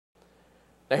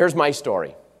Now, here's my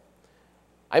story.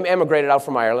 I emigrated out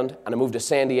from Ireland, and I moved to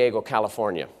San Diego,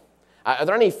 California. Are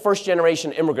there any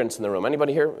first-generation immigrants in the room?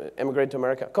 Anybody here immigrated to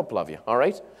America? A couple of you, all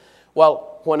right?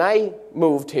 Well, when I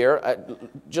moved here,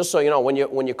 just so you know,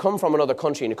 when you come from another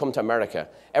country and you come to America,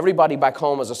 everybody back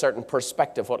home has a certain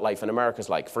perspective of what life in America is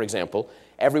like. For example,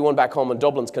 everyone back home in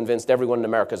Dublin's convinced everyone in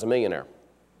America is a millionaire.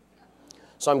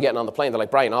 So I'm getting on the plane, they're like,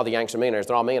 Brian, all the Yanks are millionaires,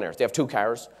 they're all millionaires. They have 2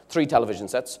 cars, 3 television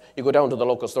sets. You go down to the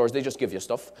local stores, they just give you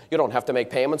stuff. You don't have to make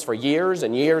payments for years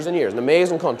and years and years. An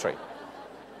amazing country.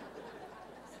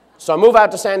 So I move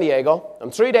out to San Diego. I'm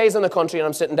 3 days in the country, and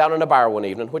I'm sitting down in a bar one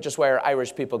evening, which is where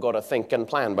Irish people go to think and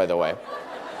plan, by the way.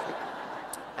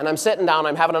 And I'm sitting down,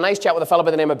 I'm having a nice chat with a fellow by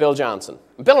the name of Bill Johnson.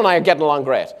 Bill and I are getting along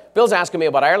great. Bill's asking me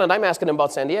about Ireland, I'm asking him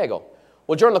about San Diego.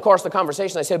 Well, during the course of the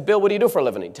conversation, I said, Bill, what do you do for a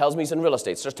living? He tells me he's in real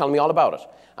estate, starts telling me all about it.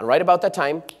 And right about that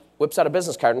time, whips out a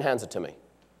business card and hands it to me.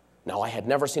 Now, I had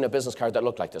never seen a business card that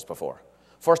looked like this before.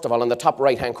 First of all, in the top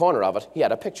right-hand corner of it, he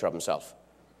had a picture of himself.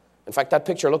 In fact, that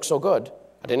picture looked so good,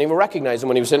 I didn't even recognize him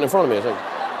when he was sitting in front of me.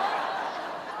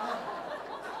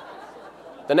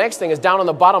 The next thing is down on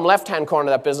the bottom left-hand corner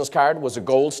of that business card was a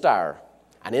gold star.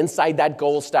 And inside that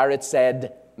gold star, it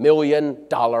said, $1 Million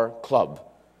Club.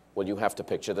 Well, you have to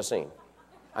picture the scene.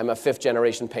 I'm a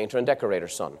 5th-generation painter and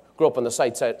decorator's son. Grew up on the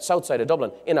south side of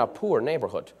Dublin in a poor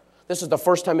neighborhood. This is the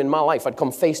first time in my life I'd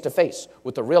come face to face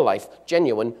with the real-life,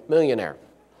 genuine millionaire.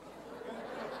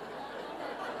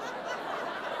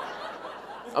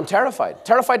 I'm terrified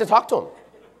to talk to him.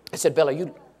 I said, Bill, are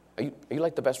you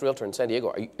like the best realtor in San Diego?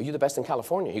 Are you the best in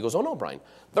California? He goes, oh no, Brian.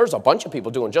 There's a bunch of people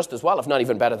doing just as well, if not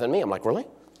even better than me. I'm like, really?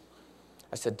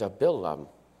 I said, Bill,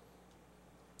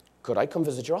 could I come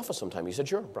visit your office sometime? He said,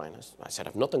 sure, Brian. I said, I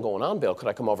have nothing going on, Bill. Could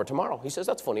I come over tomorrow? He says,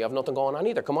 that's funny. I have nothing going on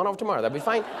either. Come on over tomorrow. That'd be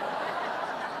fine.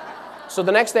 So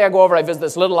the next day I go over, I visit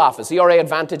this little office, ERA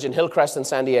Advantage in Hillcrest in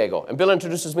San Diego. And Bill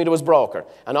introduces me to his broker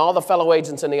and all the fellow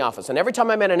agents in the office. And every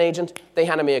time I met an agent, they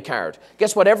handed me a card.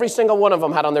 Guess what every single one of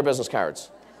them had on their business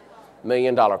cards? $1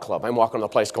 Million Club. I'm walking around the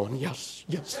place going, yes,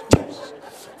 yes, yes.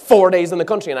 4 days in the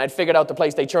country, and I'd figured out the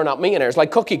place they churn out millionaires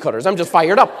like cookie cutters. I'm just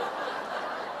fired up.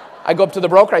 I go up to the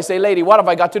broker, I say, lady, what have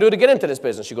I got to do to get into this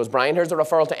business? She goes, Brian, here's a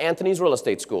referral to Anthony's real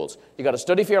estate schools. You got to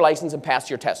study for your license and pass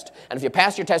your test. And if you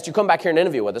pass your test, you come back here and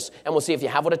interview with us, and we'll see if you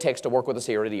have what it takes to work with us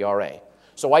here at ERA.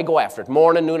 So I go after it,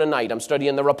 morning, noon, and night. I'm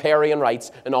studying the riparian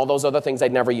rights and all those other things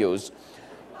I'd never use.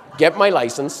 Get my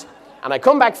license, and I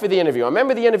come back for the interview. I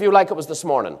remember the interview like it was this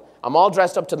morning. I'm all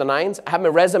dressed up to the nines. I have my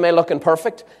resume looking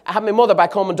perfect. I have my mother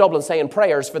back home in Dublin saying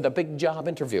prayers for the big job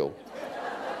interview.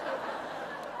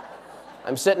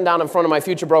 I'm sitting down in front of my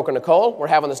future broker, Nicole. We're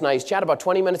having this nice chat. About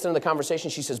 20 minutes into the conversation,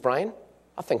 she says, Brian,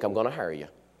 I think I'm going to hire you.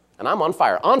 And I'm on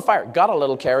fire. Got a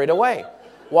little carried away.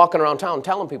 Walking around town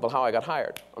telling people how I got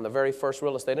hired on the very first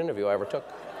real estate interview I ever took.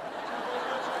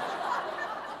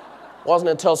 Wasn't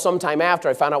until sometime after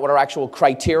I found out what our actual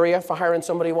criteria for hiring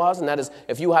somebody was, and that is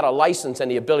if you had a license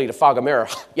and the ability to fog a mirror,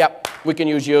 yep, we can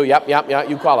use you, yep,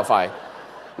 you qualify.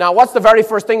 Now, what's the very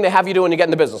first thing they have you do when you get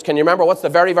in the business? Can you remember what's the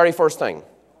very, very first thing?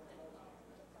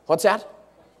 What's that?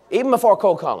 Even before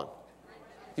cold calling.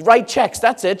 You write checks,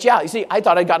 that's it, yeah. You see, I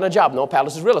thought I'd gotten a job. No, pal,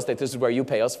 this is real estate. This is where you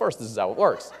pay us first. This is how it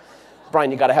works.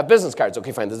 Brian, you got to have business cards.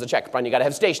 Okay, fine, there's a check. Brian, you got to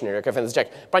have stationery. Okay, fine, there's a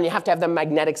check. Brian, you have to have the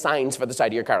magnetic signs for the side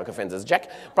of your car. Okay, fine, there's a check.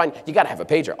 Brian, you got to have a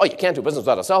pager. Oh, you can't do business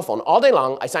without a cell phone. All day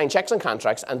long, I sign checks and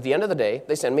contracts, and at the end of the day,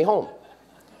 they send me home.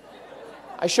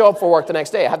 I show up for work the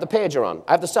next day. I have the pager on.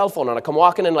 I have the cell phone on. I come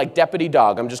walking in like deputy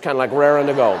dog. I'm just kind of like raring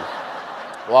to go.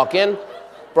 Walk in.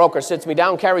 Broker sits me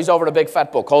down, carries over a big fat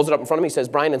book, holds it up in front of me, says,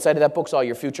 Brian, inside of that book's all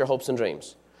your future hopes and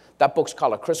dreams. That book's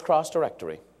called a crisscross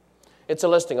directory. It's a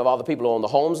listing of all the people who own the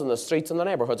homes and the streets and the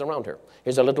neighborhoods around here.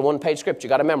 Here's a little one-page script you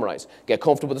got to memorize. Get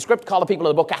comfortable with the script, call the people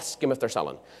in the book, ask them if they're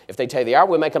selling. If they tell you they are,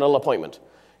 we'll make a little appointment.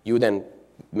 You then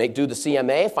do the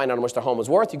CMA, find out how much their home is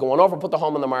worth. You go on over, put the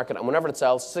home on the market, and whenever it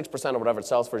sells, 6% or whatever it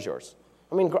sells for is yours.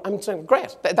 I mean, I'm saying,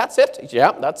 great, that's it.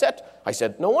 Yeah, that's it. I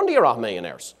said, no wonder you're all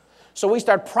millionaires. So we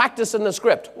start practicing the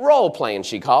script, role-playing,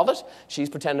 she called it. She's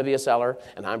pretending to be a seller,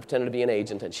 and I'm pretending to be an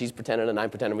agent, and she's pretending, and I'm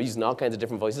pretending. We're using all kinds of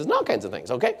different voices and all kinds of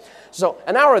things, okay? So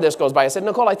an hour of this goes by. I said,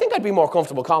 Nicole, I think I'd be more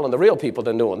comfortable calling the real people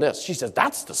than doing this. She says,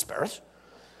 that's the spirit.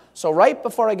 So right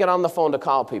before I get on the phone to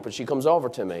call people, she comes over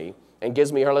to me and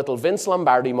gives me her little Vince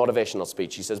Lombardi motivational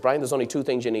speech. She says, Brian, there's only 2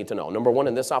 things you need to know. Number 1,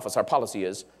 in this office, our policy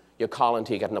is you call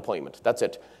until you get an appointment. That's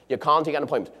it. You call until you get an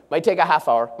appointment. Might take a half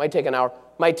hour, might take an hour,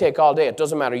 might take all day. It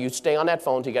doesn't matter. You stay on that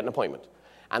phone until you get an appointment.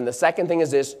 And the second thing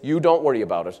is this, you don't worry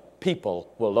about it.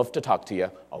 People will love to talk to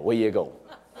you. Away you go.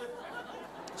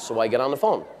 So I get on the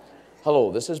phone.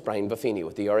 Hello, this is Brian Buffini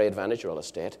with the ERA Advantage Real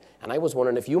Estate, and I was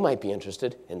wondering if you might be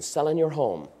interested in selling your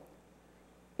home.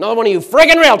 Another one of you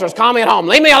friggin' realtors, call me at home.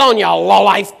 Leave me alone, you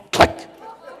lowlife. Click.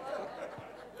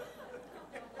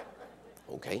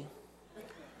 Okay.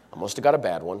 I must have got a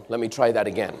bad one. Let me try that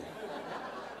again.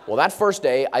 Well, that first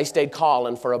day, I stayed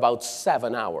calling for about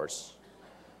 7 hours.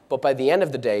 But by the end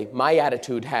of the day, my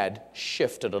attitude had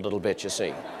shifted a little bit, you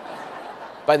see.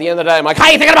 By the end of the day, I'm like, how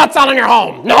are you thinking about selling your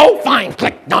home? No? Fine.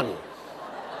 Click. Done.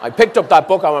 I picked up that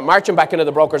book. I went marching back into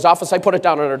the broker's office. I put it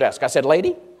down on her desk. I said,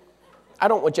 lady, I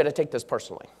don't want you to take this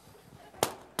personally.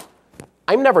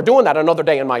 I'm never doing that another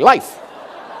day in my life.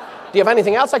 Do you have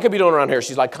anything else I could be doing around here?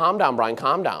 She's like, calm down, Brian,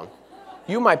 calm down.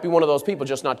 You might be one of those people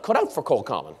just not cut out for cold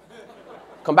calling.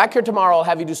 Come back here tomorrow, I'll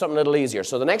have you do something a little easier.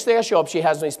 So the next day I show up, she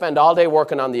has me spend all day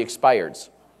working on the expireds.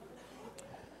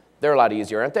 They're a lot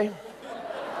easier, aren't they?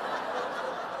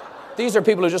 These are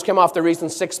people who just came off their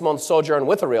recent 6-month sojourn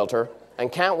with a realtor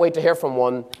and can't wait to hear from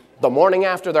one the morning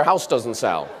after their house doesn't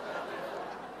sell.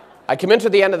 I came into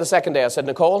the end of the second day. I said,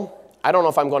 Nicole, I don't know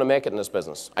if I'm going to make it in this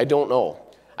business. I don't know.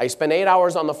 I spent 8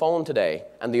 hours on the phone today,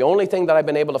 and the only thing that I've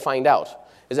been able to find out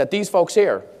is that these folks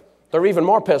here, they're even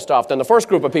more pissed off than the first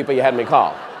group of people you had me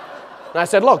call. And I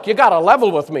said, look, you got to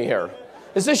level with me here.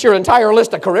 Is this your entire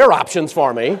list of career options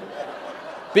for me?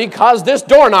 Because this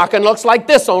door knocking looks like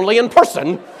this only in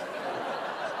person.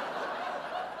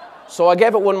 So I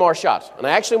gave it one more shot. And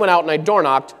I actually went out and I door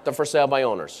knocked the for sale by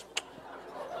owners.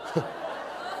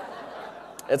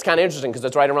 It's kind of interesting because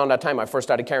it's right around that time I first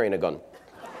started carrying a gun.